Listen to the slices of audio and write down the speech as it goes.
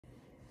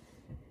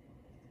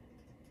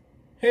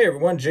Hey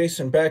everyone,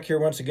 Jason back here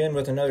once again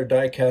with another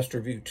diecast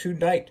review.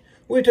 Tonight,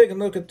 we're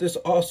taking a look at this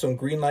awesome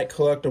GreenLight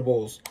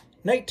Collectibles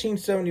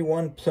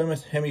 1971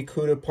 Plymouth HEMI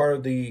Cuda, part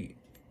of the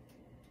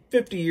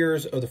 50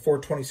 years of the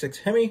 426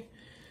 HEMI.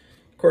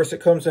 Of course, it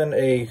comes in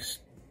a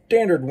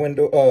standard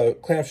window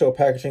clamshell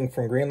packaging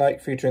from GreenLight,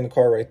 featuring the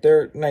car right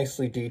there.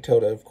 Nicely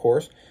detailed, of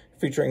course,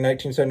 featuring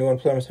 1971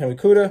 Plymouth HEMI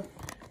Cuda.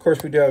 Of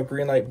course, we do have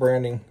GreenLight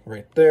branding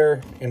right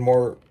there and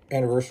more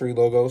anniversary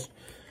logos.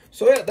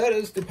 So yeah, that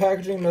is the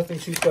packaging, nothing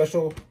too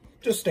special,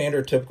 just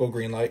standard, typical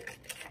GreenLight.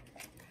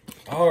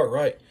 All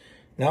right,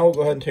 now we'll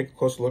go ahead and take a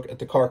closer look at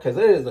the car, because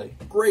it is a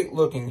great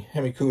looking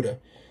HEMI Cuda.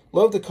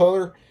 Love the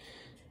color.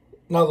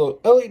 Now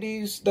the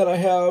LEDs that I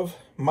have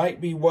might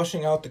be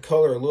washing out the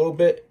color a little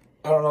bit.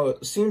 I don't know,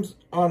 it seems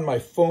on my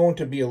phone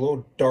to be a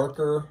little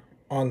darker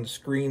on the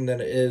screen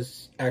than it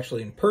is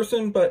actually in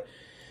person, but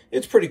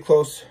it's pretty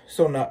close,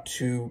 so not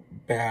too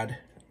bad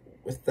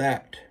with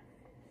that.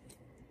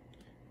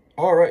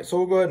 All right, so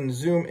we'll go ahead and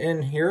zoom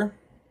in here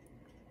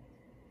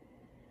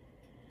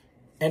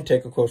and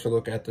take a closer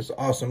look at this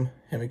awesome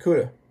HEMI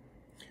Cuda.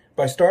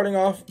 By starting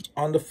off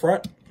on the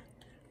front,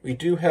 we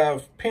do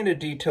have painted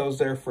details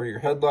there for your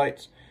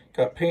headlights.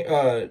 Got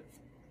paint,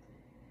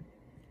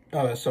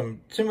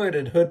 some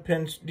simulated hood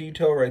pins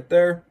detail right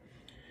there.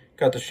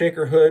 Got the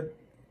shaker hood.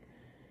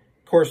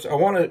 Of course, I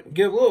want to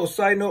give a little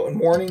side note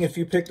and warning: if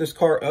you pick this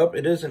car up,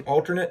 it is an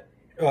alternate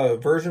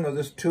version of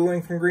this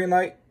tooling from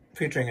GreenLight,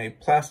 featuring a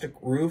plastic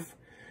roof.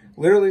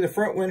 Literally, the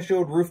front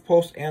windshield, roof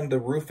post, and the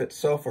roof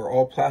itself are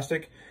all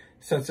plastic.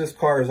 Since this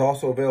car is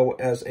also available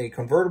as a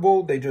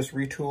convertible, they just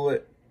retool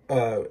it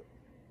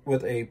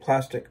with a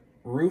plastic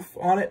roof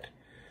on it.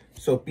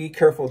 So be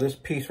careful of this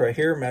piece right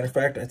here. Matter of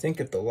fact, I think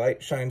if the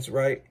light shines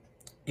right,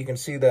 you can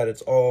see that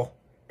it's all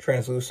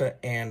translucent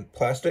and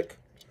plastic.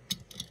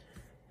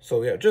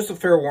 So yeah, just a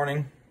fair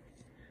warning.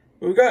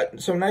 We've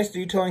got some nice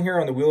detailing here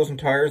on the wheels and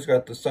tires.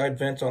 Got the side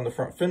vents on the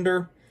front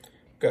fender.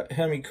 Got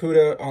HEMI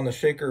Cuda on the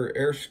shaker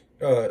air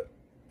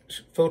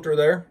filter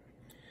there.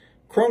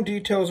 Chrome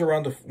details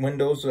around the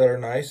windows that are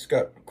nice.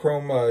 Got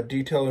chrome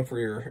detailing for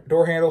your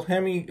door handle.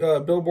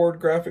 HEMI billboard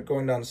graphic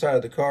going down the side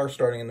of the car,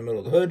 starting in the middle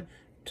of the hood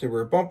to the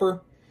rear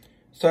bumper.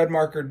 Side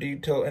marker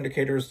detail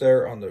indicators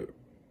there on the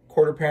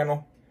quarter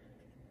panel.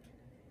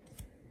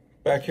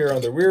 Back here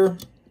on the rear,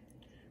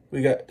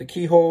 we got the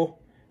keyhole.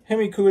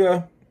 HEMI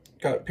Cuda.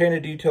 Got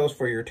painted details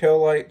for your tail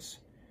lights.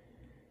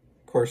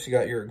 Of course, you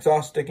got your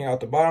exhaust sticking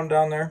out the bottom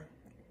down there.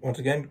 Once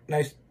again,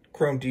 nice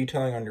chrome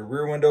detailing on your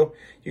rear window.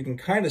 You can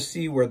kind of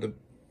see where the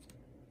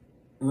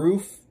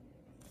roof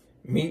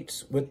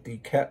meets with the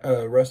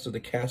rest of the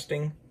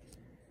casting.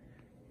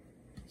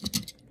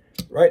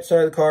 Right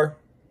side of the car,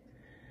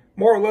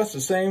 more or less the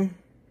same.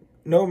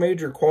 No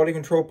major quality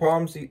control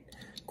problems. The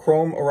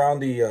chrome around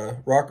the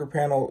rocker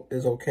panel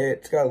is okay.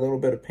 It's got a little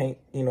bit of paint,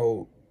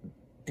 deal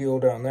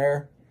down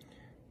there.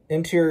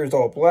 Interior is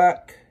all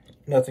black.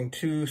 Nothing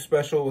too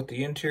special with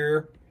the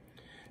interior.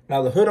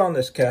 Now the hood on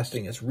this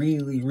casting is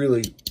really,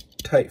 really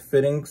tight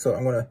fitting, so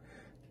I'm going to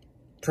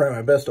try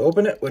my best to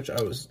open it, which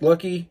I was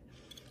lucky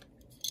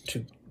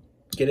to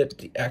get it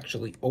to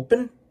actually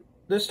open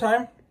this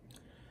time.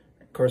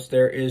 Of course,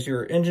 there is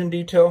your engine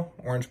detail,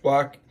 orange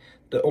block.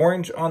 The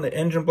orange on the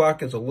engine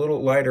block is a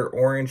little lighter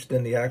orange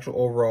than the actual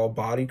overall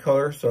body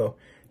color, so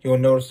you'll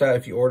notice that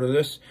if you order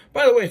this.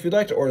 By the way, if you'd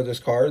like to order this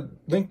car,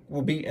 link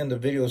will be in the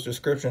video's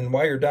description.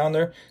 While you're down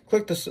there,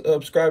 click the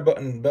subscribe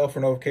button and bell for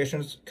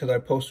notifications, because I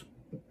post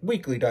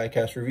weekly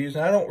diecast reviews,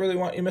 and I don't really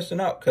want you missing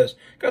out, because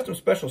got some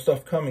special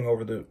stuff coming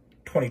over the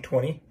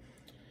 2020.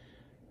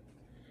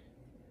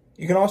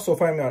 You can also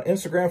find me on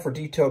Instagram for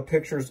detailed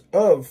pictures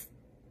of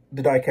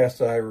the diecast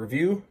that I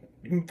review.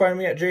 You can find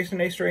me at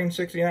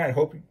JasonAstrain69.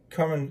 Hope you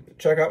come and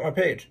check out my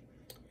page.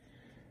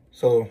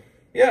 So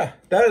yeah,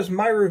 that is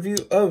my review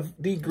of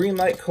the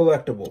GreenLight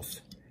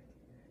Collectibles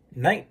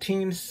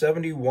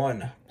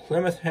 1971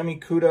 Plymouth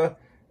HEMI Cuda,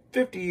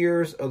 50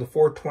 years of the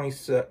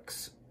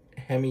 426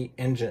 HEMI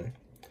engine.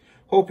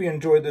 Hope you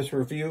enjoyed this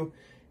review,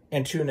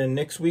 and tune in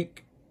next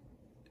week.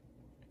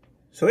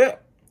 So yeah,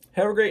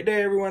 have a great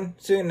day everyone.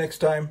 See you next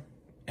time,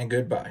 and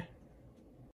goodbye.